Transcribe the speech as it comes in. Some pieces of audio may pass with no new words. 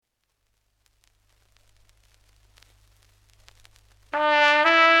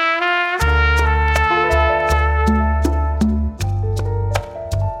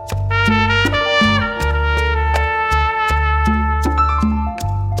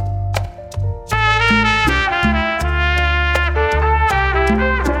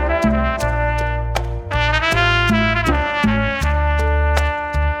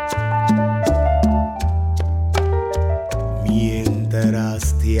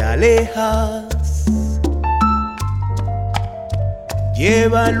alejas.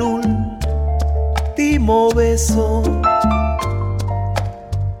 Lleva el último beso,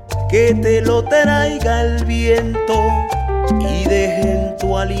 que te lo traiga el viento y deje en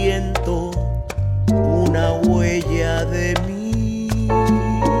tu aliento una huella de mí.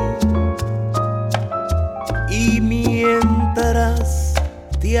 Y mientras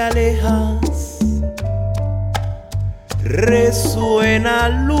te alejas, resuena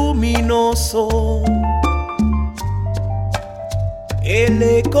luminoso el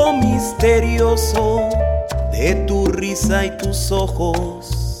eco misterioso de tu risa y tus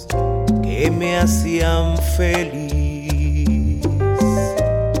ojos que me hacían feliz.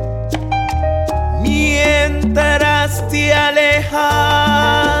 Mientras te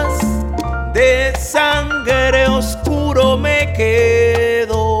alejas, de sangre oscuro me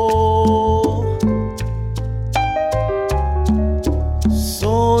quedo.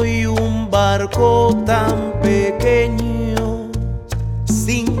 Soy un barco tan pequeño,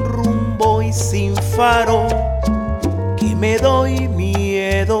 sin rumbo y sin faro, que me doy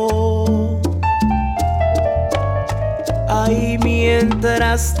miedo. Ay,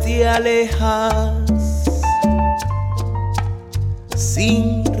 mientras te alejas,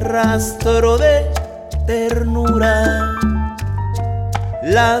 sin rastro de ternura,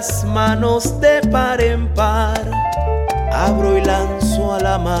 las manos de par en par abro y lanzo a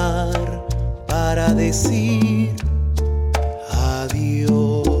la mar para decir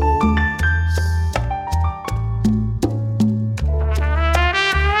adiós.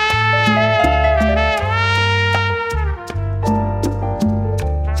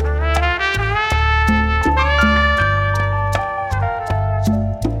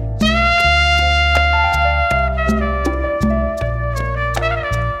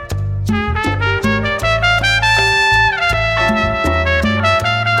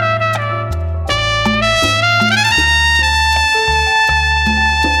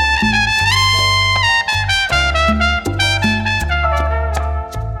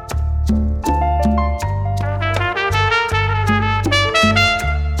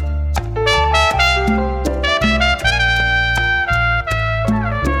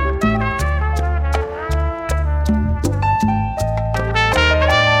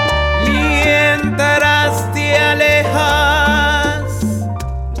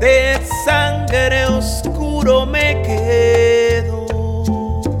 De sangre oscuro me quedo.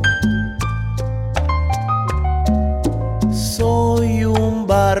 Soy un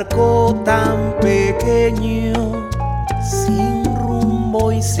barco tan pequeño, sin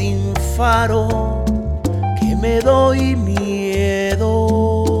rumbo y sin faro, que me doy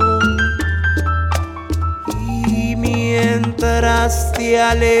miedo. Y mientras te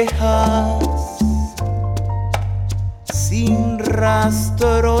alejas, sin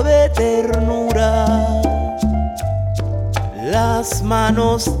rastro de ternura, las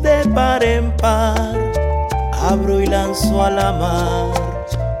manos de par en par abro y lanzo a la mar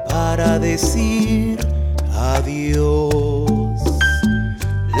para decir adiós.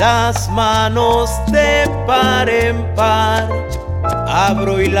 Las manos de par en par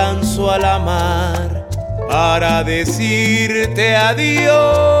abro y lanzo a la mar para decirte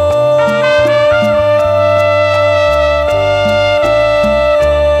adiós.